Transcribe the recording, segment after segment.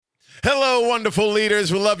Hello, wonderful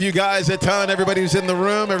leaders. We love you guys a ton. Everybody who's in the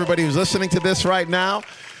room, everybody who's listening to this right now,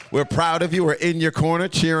 we're proud of you. We're in your corner,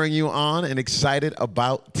 cheering you on and excited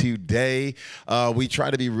about today. We try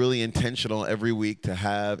to be really intentional every week to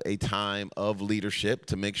have a time of leadership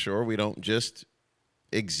to make sure we don't just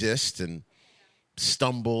exist and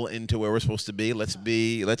stumble into where we're supposed to be. Let's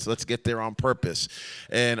get there on purpose.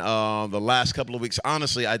 And the last couple of weeks,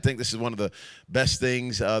 honestly, I think this is one of the best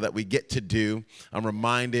things that we get to do. I'm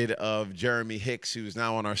reminded of Jeremy Hicks, who's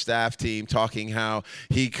now on our staff team, talking how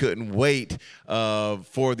he couldn't wait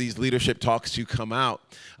for these leadership talks to come out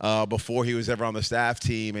before he was ever on the staff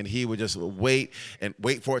team, and he would just wait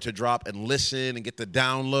for it to drop and listen and get the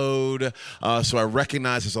download. So I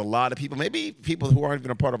recognize there's a lot of people, maybe people who aren't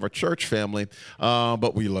even a part of our church family,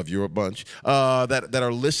 but we love you a bunch, that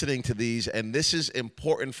are listening to these. And this is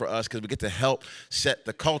important for us because we get to help set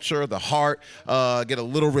the culture, the heart, get a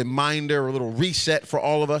little reminder, a little reset for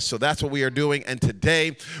all of us. So that's what we are doing. And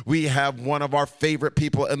today we have one of our favorite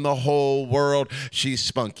people in the whole world. She's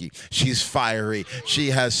spunky. She's fiery. She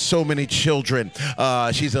has so many children.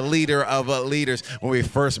 She's a leader of leaders. When we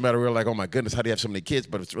first met her, we were like, oh my goodness, how do you have so many kids?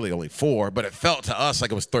 But it's really only 4. But it felt to us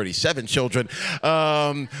like it was 37 children.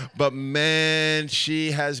 But man,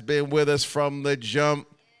 she has been with us from the jump,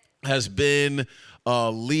 has been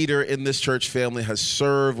a leader in this church family, has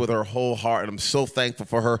served with her whole heart, and I'm so thankful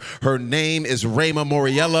for her. Her name is Rayma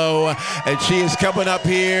Moriello, and she is coming up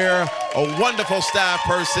here, a wonderful staff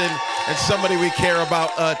person and somebody we care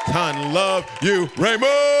about a ton. Love you,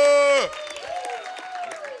 Rayma!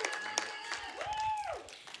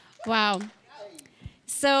 Wow.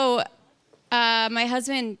 So my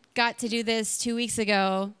husband got to do this 2 weeks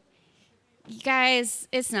ago. You guys,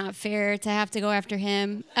 it's not fair to have to go after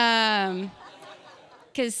him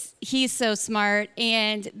because he's so smart.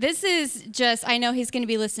 And this is just, I know he's going to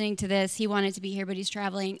be listening to this. He wanted to be here, but he's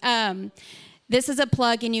traveling. This is a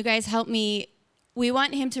plug, and you guys help me. We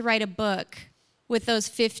want him to write a book with those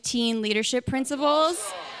 15 leadership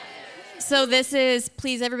principles. So this is,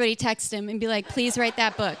 please everybody text him and be like, please write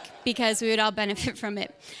that book, because we would all benefit from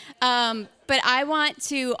it. But I want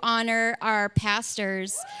to honor our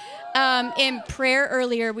pastors. In prayer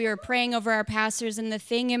earlier, we were praying over our pastors, and the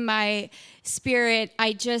thing in my spirit,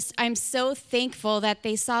 I'm so thankful that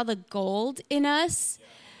they saw the gold in us,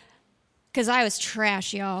 because I was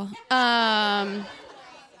trash, y'all.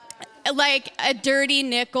 Like a dirty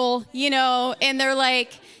nickel, and they're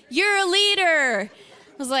like, you're a leader.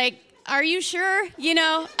 I was like, are you sure?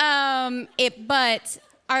 But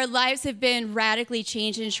our lives have been radically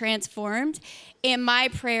changed and transformed. And my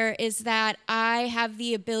prayer is that I have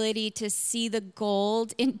the ability to see the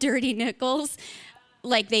gold in dirty nickels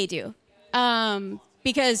like they do.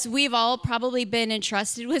 Because we've all probably been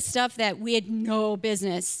entrusted with stuff that we had no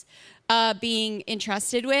business being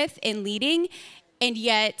entrusted with and leading. And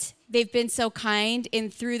yet they've been so kind,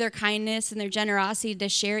 and through their kindness and their generosity to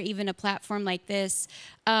share even a platform like this,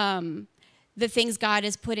 the things God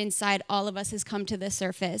has put inside all of us has come to the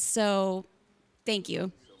surface. So thank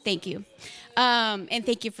you. Thank you. And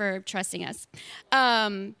thank you for trusting us.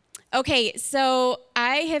 Okay, so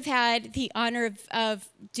I have had the honor of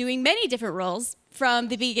doing many different roles from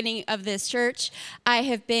the beginning of this church. I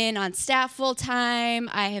have been on staff full-time.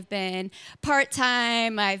 I have been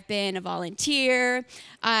part-time. I've been a volunteer.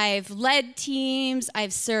 I've led teams.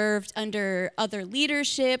 I've served under other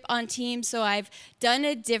leadership on teams. So I've done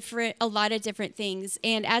a lot of different things.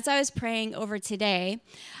 And as I was praying over today,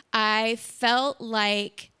 I felt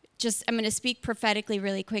like, I'm going to speak prophetically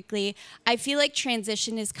really quickly. I feel like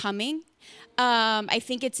transition is coming. I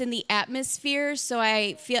think it's in the atmosphere, so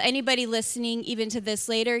I feel anybody listening even to this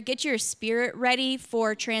later, get your spirit ready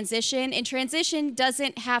for transition. And transition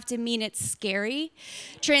doesn't have to mean it's scary.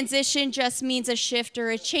 Transition just means a shift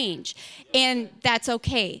or a change, and that's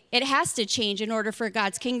okay. It has to change in order for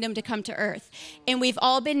God's kingdom to come to earth. And we've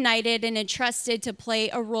all been knighted and entrusted to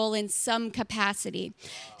play a role in some capacity.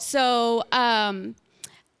 So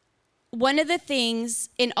one of the things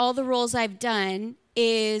in all the roles I've done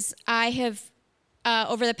is I have,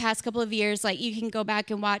 over the past couple of years, like you can go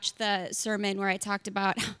back and watch the sermon where I talked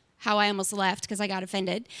about how I almost left because I got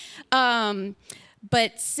offended.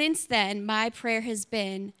 But since then, my prayer has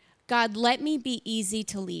been, God, let me be easy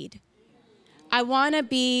to lead. I want to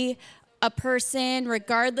be a person,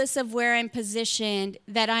 regardless of where I'm positioned,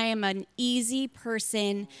 that I am an easy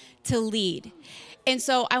person to lead. And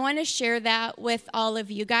so I want to share that with all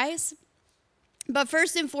of you guys. But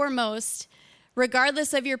first and foremost,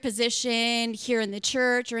 regardless of your position here in the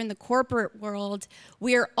church or in the corporate world,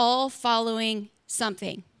 we are all following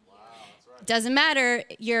something. Wow, that's right. Doesn't matter,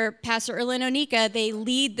 your Pastor Erlin Onika, they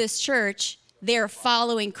lead this church they're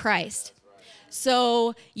following Christ.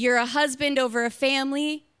 So you're a husband over a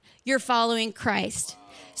family, you're following Christ.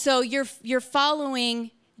 So you're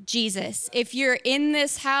following Jesus. If you're in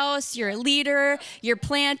this house, you're a leader, you're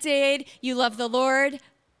planted, you love the Lord,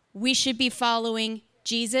 we should be following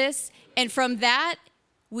Jesus. And from that,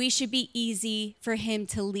 we should be easy for him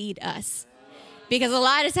to lead us. Because a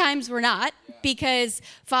lot of times we're not, because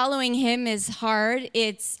following him is hard.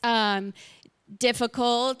 It's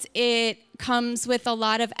difficult. It comes with a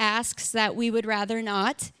lot of asks that we would rather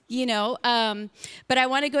not, you know. But I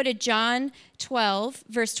want to go to John 12,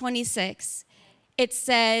 verse 26. It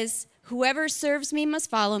says, whoever serves me must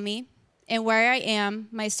follow me, and where I am,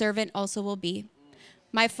 my servant also will be.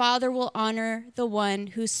 My Father will honor the one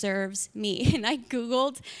who serves me. And I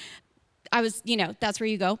Googled, that's where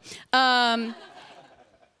you go. And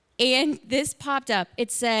this popped up.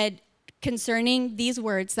 It said, concerning these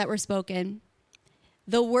words that were spoken,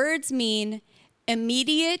 the words mean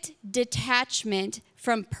immediate detachment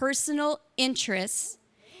from personal interests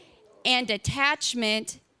and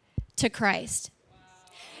attachment to Christ.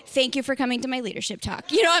 Thank you for coming to my leadership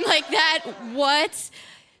talk. You know, I'm like, what?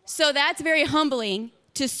 So that's very humbling.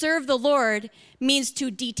 To serve the Lord means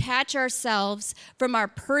to detach ourselves from our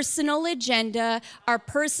personal agenda, our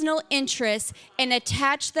personal interests, and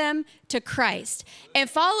attach them to Christ. And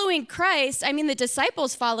following Christ, I mean, the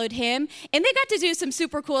disciples followed him, and they got to do some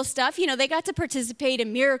super cool stuff. You know, they got to participate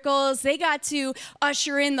in miracles. They got to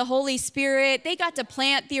usher in the Holy Spirit. They got to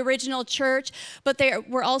plant the original church, but they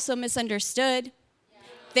were also misunderstood.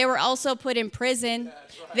 They were also put in prison.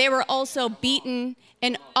 They were also beaten,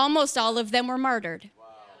 and almost all of them were martyred.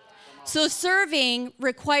 So serving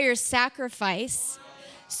requires sacrifice.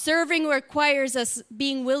 Serving requires us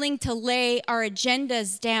being willing to lay our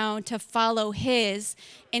agendas down to follow his.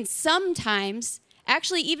 And sometimes,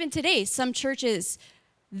 actually even today, some churches,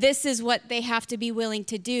 this is what they have to be willing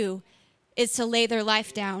to do, is to lay their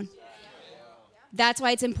life down. That's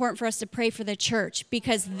why it's important for us to pray for the church,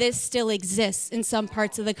 because this still exists in some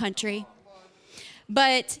parts of the country.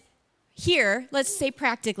 But here, let's say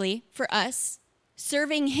practically, for us,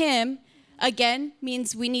 serving him, again,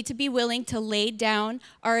 means we need to be willing to lay down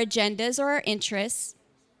our agendas or our interests.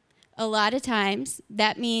 A lot of times,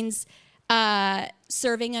 that means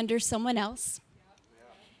serving under someone else.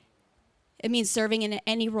 It means serving in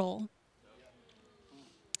any role.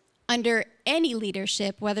 Under any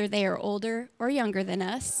leadership, whether they are older or younger than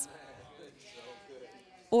us,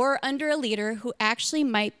 or under a leader who actually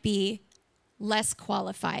might be less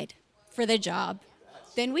qualified for the job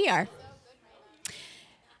than we are.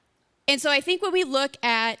 And so I think when we look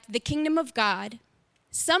at the kingdom of God,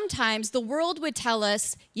 sometimes the world would tell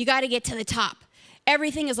us, you got to get to the top.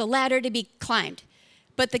 Everything is a ladder to be climbed.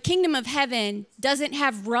 But the kingdom of heaven doesn't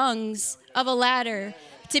have rungs of a ladder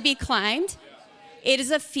to be climbed. It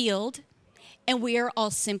is a field, and we are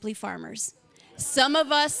all simply farmers. Some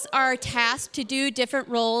of us are tasked to do different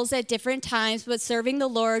roles at different times, but serving the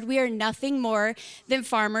Lord, we are nothing more than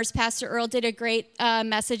farmers. Pastor Earl did a great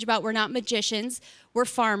message about we're not magicians, we're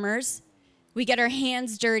farmers. We get our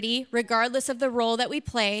hands dirty, regardless of the role that we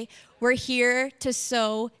play. We're here to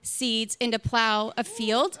sow seeds and to plow a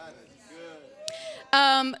field.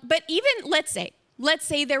 But even, let's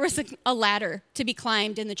say there was a ladder to be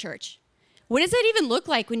climbed in the church. What does that even look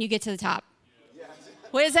like when you get to the top?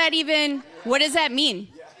 What does that mean?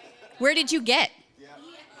 Where did you get?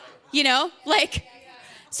 You know,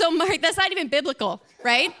 so Mark, that's not even biblical,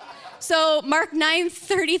 right? So Mark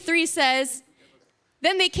 9:33 says,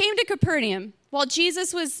 then they came to Capernaum. While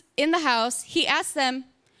Jesus was in the house, he asked them,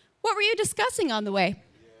 what were you discussing on the way?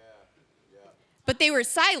 But they were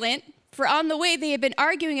silent, for on the way they had been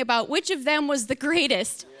arguing about which of them was the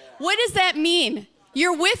greatest. What does that mean?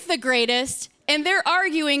 You're with the greatest, and they're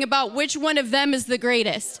arguing about which one of them is the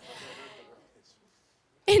greatest.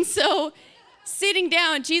 And so, sitting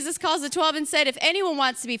down, Jesus calls the 12 and said, if anyone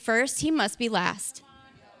wants to be first, he must be last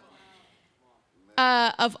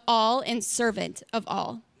of all and servant of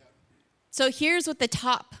all. So here's what the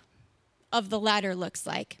top of the ladder looks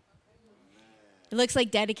like. It looks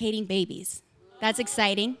like dedicating babies. That's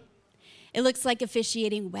exciting. It looks like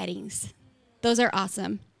officiating weddings. Those are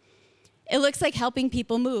awesome. It looks like helping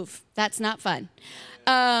people move. That's not fun.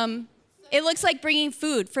 It looks like bringing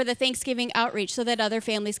food for the Thanksgiving outreach so that other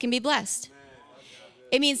families can be blessed.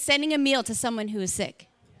 It means sending a meal to someone who is sick.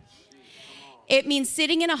 It means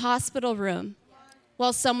sitting in a hospital room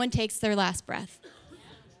while someone takes their last breath.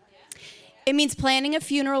 It means planning a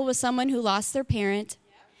funeral with someone who lost their parent.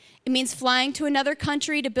 It means flying to another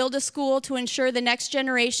country to build a school to ensure the next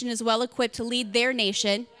generation is well equipped to lead their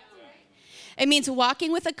nation. It means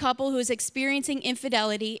walking with a couple who is experiencing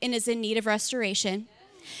infidelity and is in need of restoration.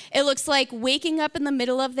 It looks like waking up in the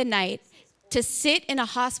middle of the night to sit in a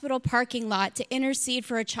hospital parking lot to intercede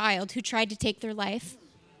for a child who tried to take their life.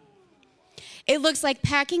 It looks like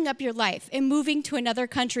packing up your life and moving to another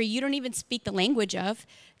country you don't even speak the language of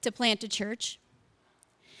to plant a church.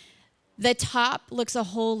 The top looks a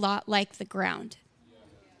whole lot like the ground.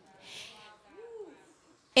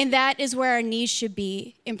 And that is where our knees should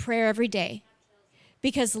be in prayer every day,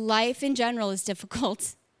 because life in general is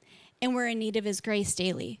difficult and we're in need of his grace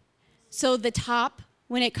daily. So the top,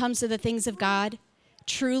 when it comes to the things of God,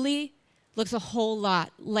 truly looks a whole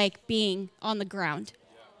lot like being on the ground.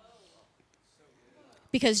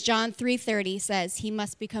 Because John 3:30 says he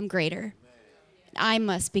must become greater, and I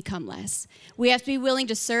must become less. We have to be willing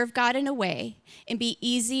to serve God in a way and be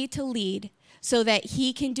easy to lead so that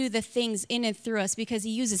he can do the things in and through us, because he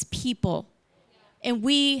uses people. And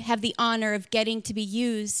we have the honor of getting to be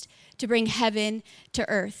used to bring heaven to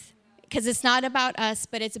earth, because it's not about us,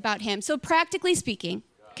 but it's about him. So practically speaking,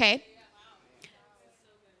 okay,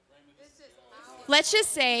 let's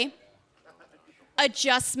just say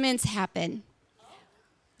adjustments happen.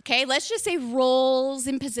 Okay, let's just say roles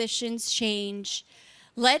and positions change.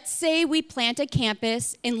 Let's say we plant a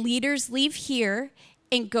campus and leaders leave here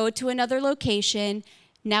and go to another location.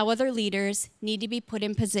 Now other leaders need to be put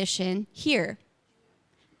in position here.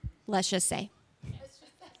 Let's just say.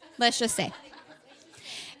 Let's just say.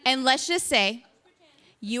 And let's just say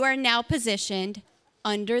you are now positioned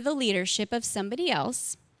under the leadership of somebody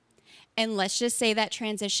else. And let's just say that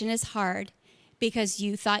transition is hard because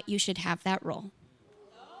you thought you should have that role.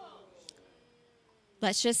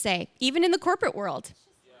 Let's just say, even in the corporate world,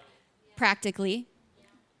 practically,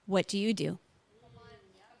 what do?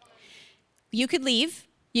 You could leave.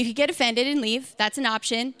 You could get offended and leave. That's an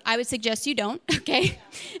option. I would suggest you don't, okay?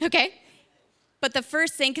 Okay? But the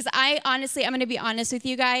first thing, because I'm going to be honest with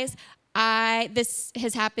you guys, this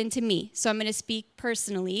has happened to me, so I'm going to speak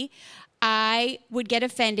personally. I would get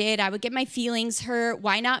offended. I would get my feelings hurt.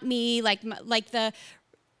 Why not me?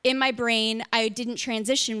 In my brain, I didn't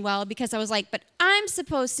transition well because I was like, but I'm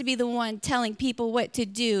supposed to be the one telling people what to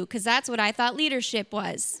do, because that's what I thought leadership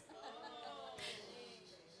was.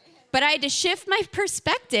 But I had to shift my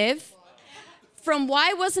perspective from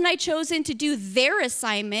why wasn't I chosen to do their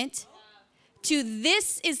assignment to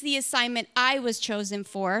this is the assignment I was chosen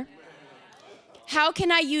for. How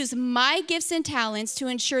can I use my gifts and talents to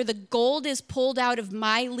ensure the gold is pulled out of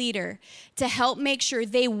my leader to help make sure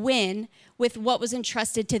they win with what was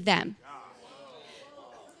entrusted to them?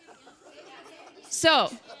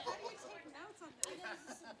 So,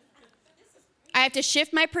 I have to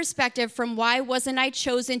shift my perspective from why wasn't I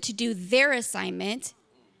chosen to do their assignment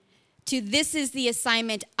to this is the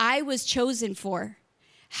assignment I was chosen for.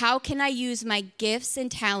 How can I use my gifts and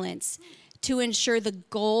talents to ensure the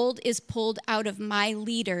gold is pulled out of my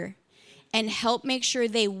leader and help make sure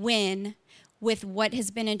they win with what has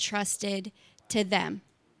been entrusted to them?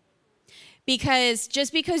 Because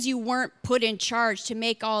just because you weren't put in charge to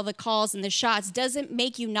make all the calls and the shots doesn't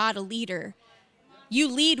make you not a leader. You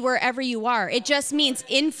lead wherever you are. It just means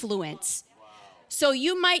influence. So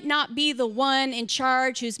you might not be the one in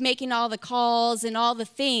charge who's making all the calls and all the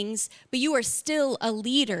things, but you are still a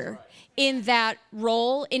leader in that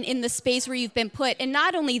role and in the space where you've been put. And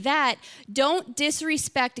not only that, don't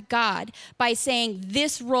disrespect God by saying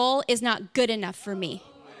this role is not good enough for me.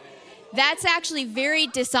 That's actually very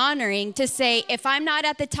dishonoring to say, if I'm not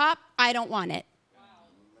at the top, I don't want it.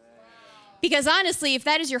 Because honestly, if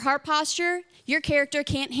that is your heart posture, your character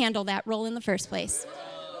can't handle that role in the first place.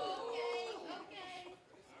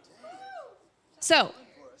 So,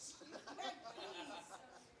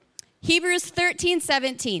 Hebrews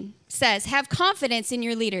 13:17 says, have confidence in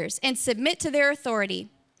your leaders and submit to their authority,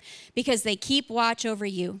 because they keep watch over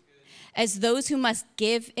you as those who must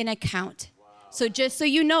give an account. So just so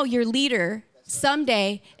you know, your leader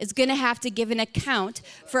someday is going to have to give an account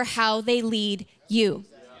for how they lead you.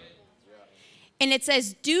 And it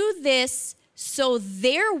says, do this so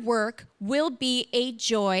their work will be a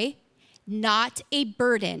joy, not a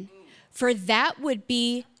burden, for that would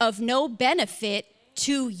be of no benefit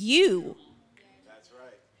to you. That's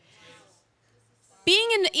right.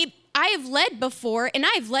 I have led before, and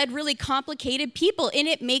I've led really complicated people, and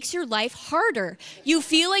it makes your life harder. You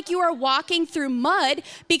feel like you are walking through mud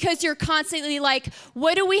because you're constantly like,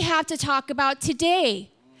 what do we have to talk about today?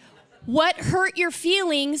 What hurt your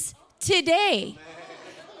feelings today?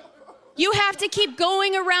 You have to keep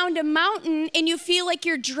going around a mountain, and you feel like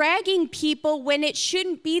you're dragging people when it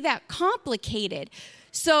shouldn't be that complicated.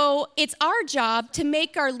 So it's our job to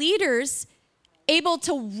make our leaders able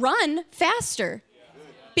to run faster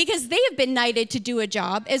because they have been knighted to do a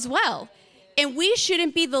job as well. And we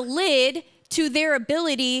shouldn't be the lid to their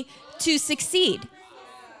ability to succeed.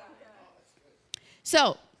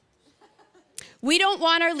 So, we don't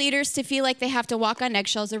want our leaders to feel like they have to walk on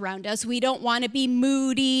eggshells around us. We don't want to be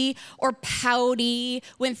moody or pouty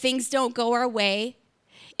when things don't go our way.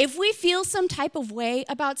 If we feel some type of way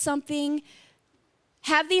about something,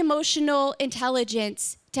 have the emotional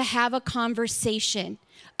intelligence to have a conversation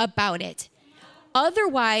about it.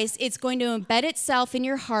 Otherwise, it's going to embed itself in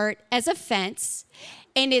your heart as offense,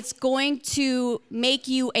 and it's going to make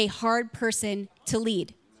you a hard person to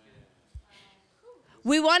lead.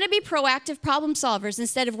 We want to be proactive problem solvers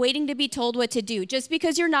instead of waiting to be told what to do. Just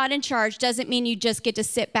because you're not in charge doesn't mean you just get to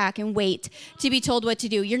sit back and wait to be told what to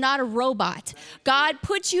do. You're not a robot. God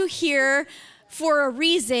put you here for a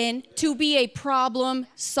reason to be a problem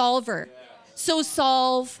solver. So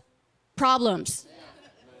solve problems.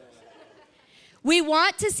 We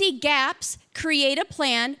want to see gaps, create a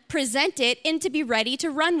plan, present it, and to be ready to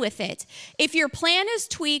run with it. If your plan is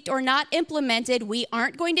tweaked or not implemented, we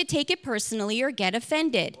aren't going to take it personally or get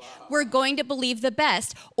offended. We're going to believe the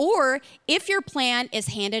best. Or if your plan is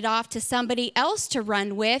handed off to somebody else to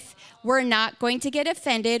run with, we're not going to get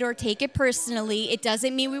offended or take it personally. It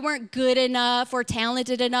doesn't mean we weren't good enough or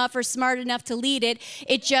talented enough or smart enough to lead it.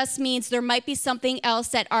 It just means there might be something else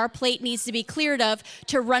that our plate needs to be cleared of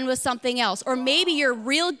to run with something else. Or maybe your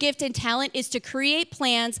real gift and talent is to create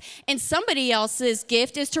plans and somebody else's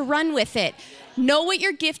gift is to run with it. Know what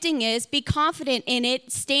your gifting is, be confident in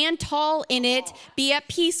it, stand tall in it, be at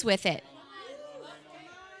peace with it.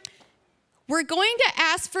 We're going to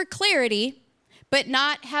ask for clarity, but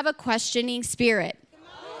not have a questioning spirit.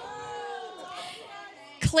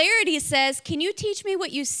 Clarity says, can you teach me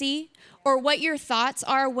what you see or what your thoughts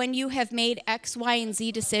are when you have made X, Y, and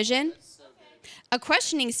Z decision? A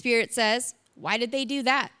questioning spirit says, why did they do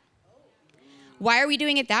that? Why are we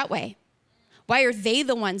doing it that way? Why are they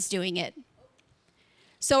the ones doing it?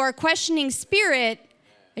 So our questioning spirit,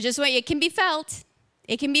 it can be felt.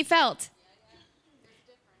 It can be felt.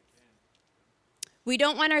 We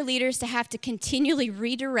don't want our leaders to have to continually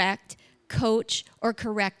redirect, coach, or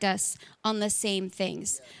correct us on the same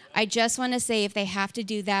things. I just want to say if they have to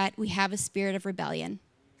do that, we have a spirit of rebellion.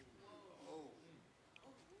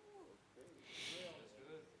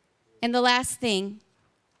 And the last thing,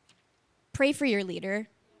 pray for your leader.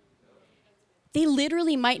 They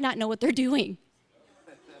literally might not know what they're doing.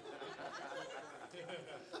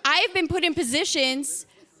 I've been put in positions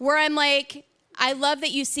where I'm like, I love that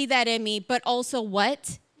you see that in me, but also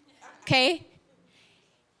what? Okay?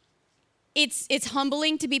 It's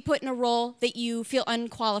humbling to be put in a role that you feel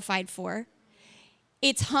unqualified for.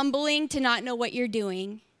 It's humbling to not know what you're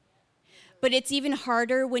doing. But it's even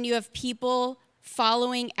harder when you have people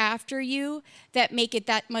following after you that make it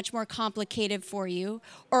that much more complicated for you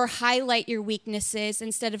or highlight your weaknesses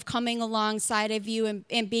instead of coming alongside of you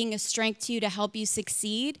and being a strength to you to help you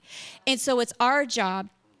succeed. And so it's our job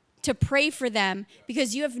to pray for them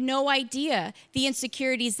because you have no idea the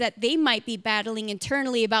insecurities that they might be battling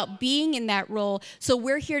internally about being in that role. So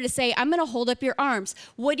we're here to say, I'm going to hold up your arms.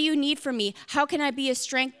 What do you need from me? How can I be a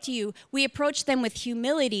strength to you? We approach them with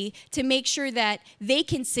humility to make sure that they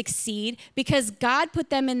can succeed because God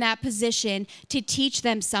put them in that position to teach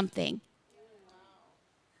them something.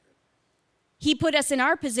 He put us in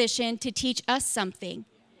our position to teach us something.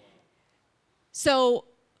 So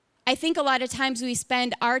I think a lot of times we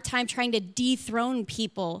spend our time trying to dethrone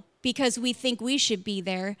people because we think we should be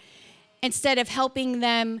there instead of helping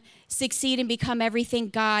them succeed and become everything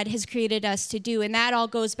God has created us to do. And that all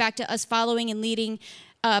goes back to us following and leading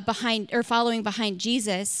following behind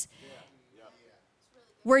Jesus.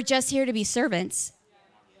 We're just here to be servants.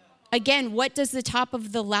 Again, what does the top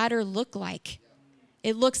of the ladder look like?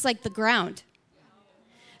 It looks like the ground.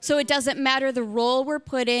 So it doesn't matter the role we're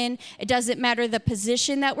put in. It doesn't matter the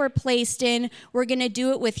position that we're placed in. We're going to do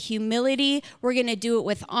it with humility. We're going to do it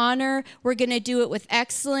with honor. We're going to do it with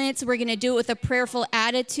excellence. We're going to do it with a prayerful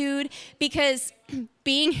attitude because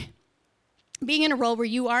being in a role where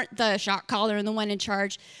you aren't the shot caller and the one in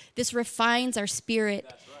charge, this refines our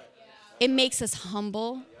spirit. It makes us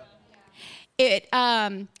humble. It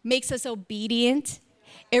makes us obedient.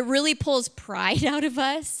 It really pulls pride out of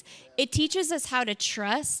us. It teaches us how to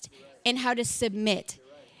trust and how to submit.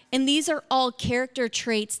 And these are all character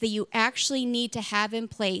traits that you actually need to have in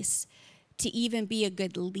place to even be a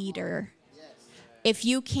good leader. If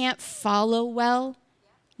you can't follow well,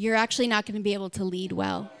 you're actually not going to be able to lead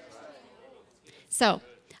well. So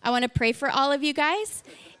I want to pray for all of you guys,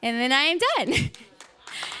 and then I am done.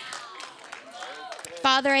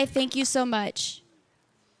 Father, I thank you so much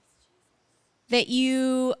that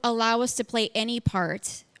you allow us to play any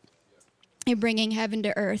part in bringing heaven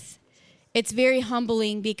to earth. It's very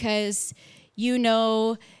humbling because you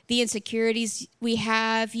know the insecurities we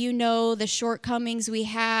have, you know the shortcomings we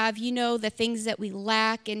have, you know the things that we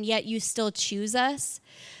lack, and yet you still choose us.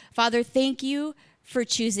 Father, thank you for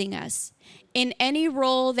choosing us. In any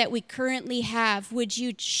role that we currently have, would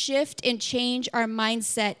you shift and change our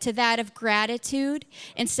mindset to that of gratitude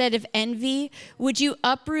instead of envy? Would you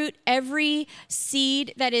uproot every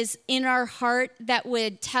seed that is in our heart that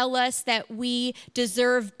would tell us that we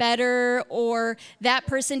deserve better, or that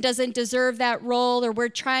person doesn't deserve that role, or we're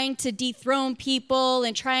trying to dethrone people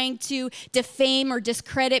and trying to defame or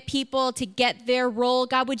discredit people to get their role?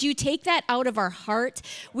 God, would you take that out of our heart?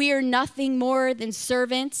 We are nothing more than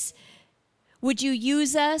servants. Would you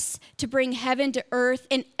use us to bring heaven to earth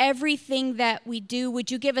in everything that we do?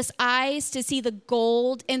 Would you give us eyes to see the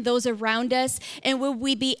gold in those around us? And would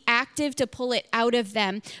we be active to pull it out of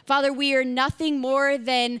them? Father, we are nothing more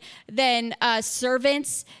than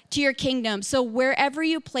servants to your kingdom. So wherever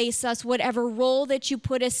you place us, whatever role that you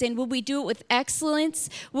put us in, will we do it with excellence?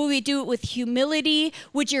 Will we do it with humility?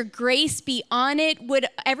 Would your grace be on it? Would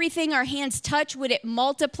everything our hands touch, would it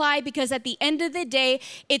multiply? Because at the end of the day,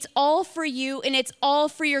 it's all for you and it's all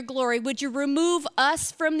for your glory. Would you remove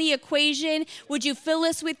us from the equation? Would you fill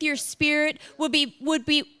us with your spirit? Would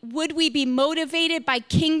we be motivated by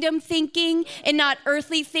kingdom thinking and not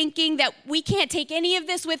earthly thinking, that we can't take any of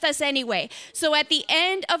this with us anyway? So at the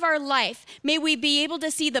end of our life, may we be able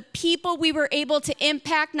to see the people we were able to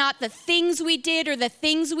impact, not the things we did or the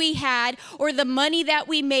things we had or the money that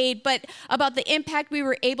we made, but about the impact we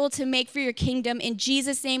were able to make for your kingdom. In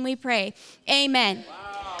Jesus' name we pray. Amen. Wow.